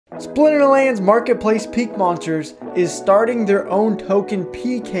Splinterlands marketplace PeakMonsters is starting their own token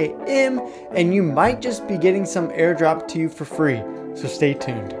PKM, and you might just be getting some airdrop to you for free, so stay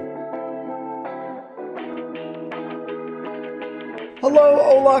tuned. Hello,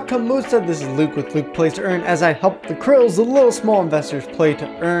 hola, kamusta. This is Luke with Luke Plays to Earn, as I help the krills, the little small investors, play to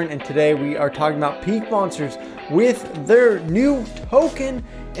earn. And today we are talking about PeakMonsters with their new token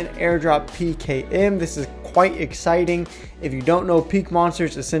and airdrop PKM. This is quite exciting. If you don't know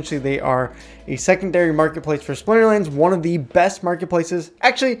PeakMonsters, essentially they are a secondary marketplace for Splinterlands, one of the best marketplaces.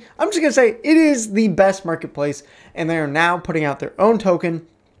 Actually, I'm just gonna say it is the best marketplace, and they are now putting out their own token,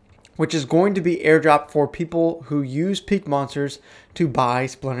 which is going to be airdropped for people who use PeakMonsters to buy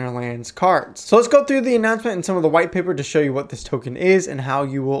Splinterlands cards. So let's go through the announcement and some of the white paper to show you what this token is and how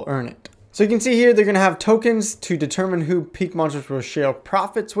you will earn it. So you can see here, they're going to have tokens to determine who PeakMonsters will share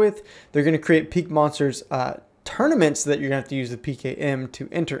profits with. They're going to create PeakMonsters tournaments that you're going to have to use the PKM to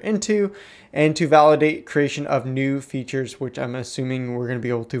enter into, and to validate creation of new features, which I'm assuming we're going to be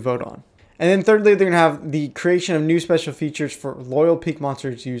able to vote on. And then thirdly, they're going to have the creation of new special features for loyal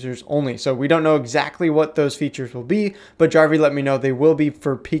PeakMonsters users only. So we don't know exactly what those features will be, but Jarvie let me know they will be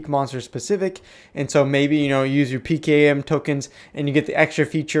for PeakMonsters specific. And so maybe, you know, use your PKM tokens and you get the extra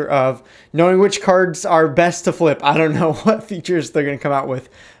feature of knowing which cards are best to flip. I don't know what features they're going to come out with,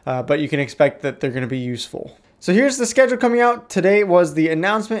 but you can expect that they're going to be useful. So here's the schedule coming out. Today was the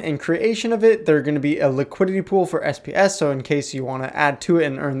announcement and creation of it. There's going to be a liquidity pool for SPS, so in case you want to add to it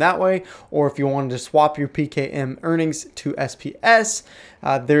and earn that way, or if you wanted to swap your PKM earnings to SPS,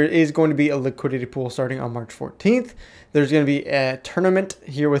 there is going to be a liquidity pool starting on March 14th. There's going to be a tournament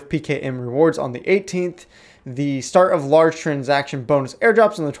here with PKM rewards on the 18th. The start of large transaction bonus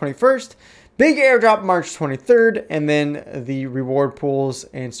airdrops on the 21st. Big airdrop March 23rd, and then the reward pools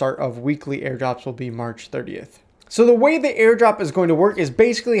and start of weekly airdrops will be March 30th. So the way the airdrop is going to work is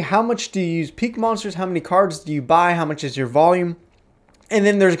basically how much do you use PeakMonsters, how many cards do you buy, how much is your volume, and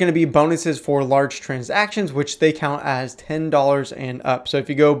then there's going to be bonuses for large transactions, which they count as $10 and up. So if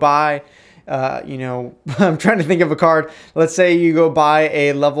you go buy, you know, I'm trying to think of a card. Let's say you go buy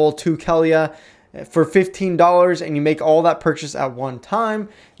a level 2 Kelia for $15 and you make all that purchase at one time,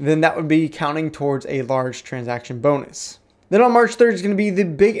 then that would be counting towards a large transaction bonus. Then on March 3rd is going to be the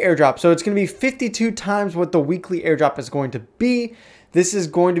big airdrop. So it's going to be 52 times what the weekly airdrop is going to be. This is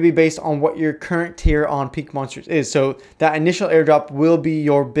going to be based on what your current tier on PeakMonsters is. So that initial airdrop will be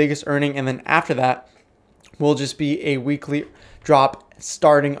your biggest earning, and then after that will just be a weekly drop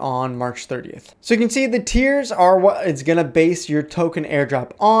starting on March 30th. So you can see the tiers are what it's going to base your token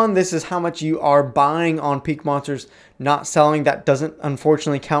airdrop on. This is how much you are buying on PeakMonsters, not selling. That doesn't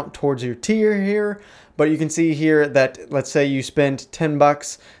unfortunately count towards your tier here, but you can see here that let's say you spend 10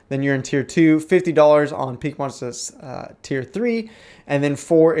 bucks, then you're in tier 2, $50 on PeakMonsters tier 3, and then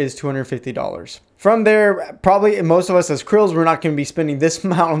 4 is $250. From there, probably most of us as krills, we're not going to be spending this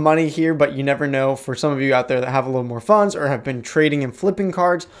amount of money here, but you never know. For some of you out there that have a little more funds or have been trading and flipping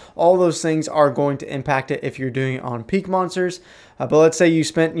cards, all those things are going to impact it if you're doing it on PeakMonsters. But let's say you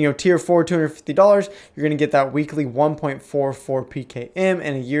spent, you know, tier 4, $250, you're going to get that weekly 1.44 PKM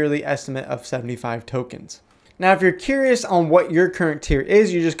and a yearly estimate of 75 tokens. Now, if you're curious on what your current tier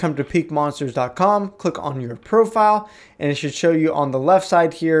is, you just come to PeakMonsters.com, click on your profile, and it should show you on the left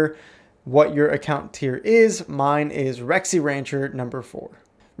side here what your account tier is. Mine is Rexy Rancher number 4.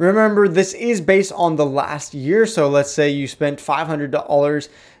 Remember, this is based on the last year. So let's say you spent $500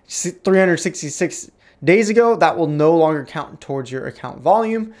 366 days ago. That will no longer count towards your account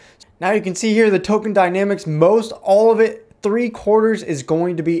volume. Now you can see here the token dynamics. Most all of it, 3/4 is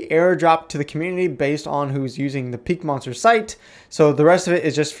going to be airdropped to the community based on who's using the PeakMonsters site. So the rest of it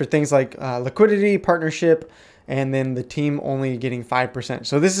is just for things like liquidity, partnership, and then the team only getting 5%.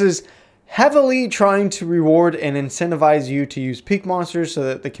 So this is heavily trying to reward and incentivize you to use PeakMonsters so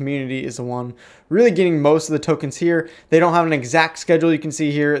that the community is the one really getting most of the tokens here. They don't have an exact schedule. You can see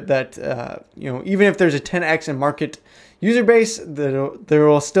here that, you know, even if there's a 10x in market user base, there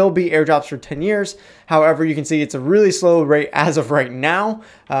will still be airdrops for 10 years. However, you can see it's a really slow rate as of right now,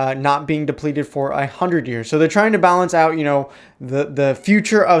 not being depleted for 100 years. So they're trying to balance out, you know, the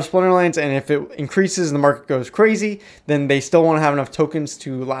future of Splinterlands, and if it increases and the market goes crazy, then they still want to have enough tokens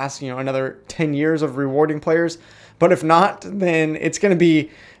to last, you know, another 10 years of rewarding players. But if not, then it's going to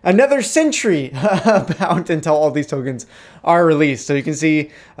be another century about until all these tokens are released. So you can see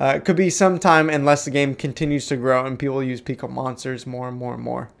it could be some time unless the game continues to grow and people use PKM Monsters more and more and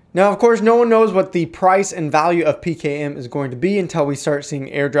more. Now, of course, no one knows what the price and value of PKM is going to be until we start seeing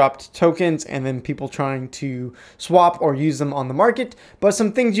airdropped tokens and then people trying to swap or use them on the market. But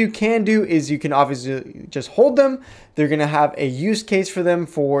some things you can do is you can obviously just hold them. They're going to have a use case for them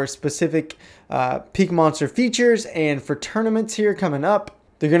for specific PeakMonster features and for tournaments here coming up.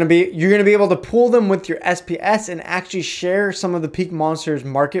 You're going to be able to pool them with your SPS and actually share some of the PeakMonsters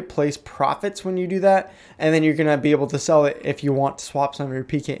marketplace profits when you do that. And then you're going to be able to sell it if you want to swap some of your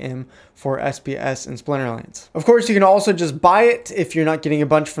PKM for SPS and Splinterlands. Of course, you can also just buy it if you're not getting a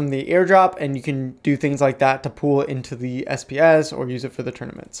bunch from the airdrop, and you can do things like that to pool it into the SPS or use it for the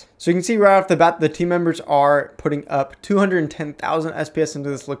tournaments. So you can see right off the bat, the team members are putting up 210,000 SPS into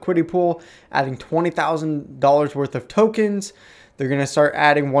this liquidity pool, adding $20,000 worth of tokens. They're going to start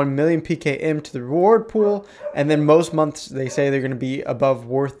adding 1 million PKM to the reward pool. And then most months, they say they're going to be above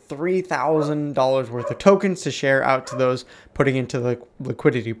worth $3,000 worth of tokens to share out to those putting into the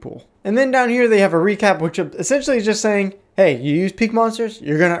liquidity pool. And then down here, they have a recap, which essentially is just saying, hey, you use PeakMonsters,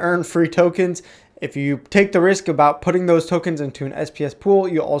 you're going to earn free tokens. If you take the risk about putting those tokens into an SPS pool,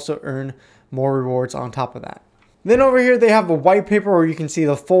 you'll also earn more rewards on top of that. Then over here, they have a white paper where you can see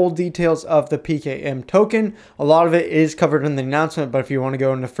the full details of the PKM token. A lot of it is covered in the announcement, but if you want to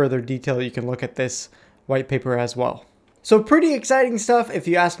go into further detail, you can look at this white paper as well. So pretty exciting stuff if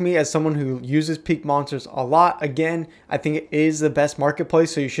you ask me, as someone who uses PeakMonsters a lot. Again, I think it is the best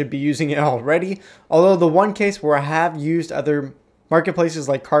marketplace, so you should be using it already. Although the one case where I have used other marketplaces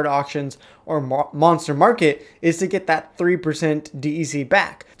like card auctions or Monster Market is to get that 3% DEC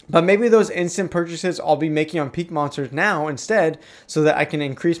back. But maybe those instant purchases I'll be making on PeakMonsters now instead, so that I can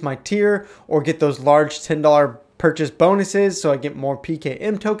increase my tier or get those large $10 purchase bonuses so I get more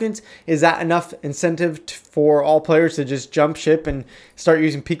PKM tokens. Is that enough incentive for all players to just jump ship and start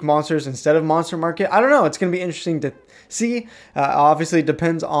using PeakMonsters instead of Monster Market? I don't know. It's going to be interesting to see. Obviously, it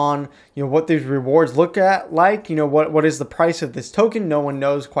depends on what these rewards look at like. What is the price of this token? No one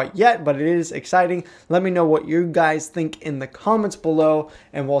knows quite yet, but it is exciting. Let me know what you guys think in the comments below,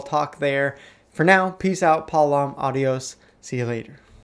 and we'll talk there. For now, peace out, Palam, adios, see you later.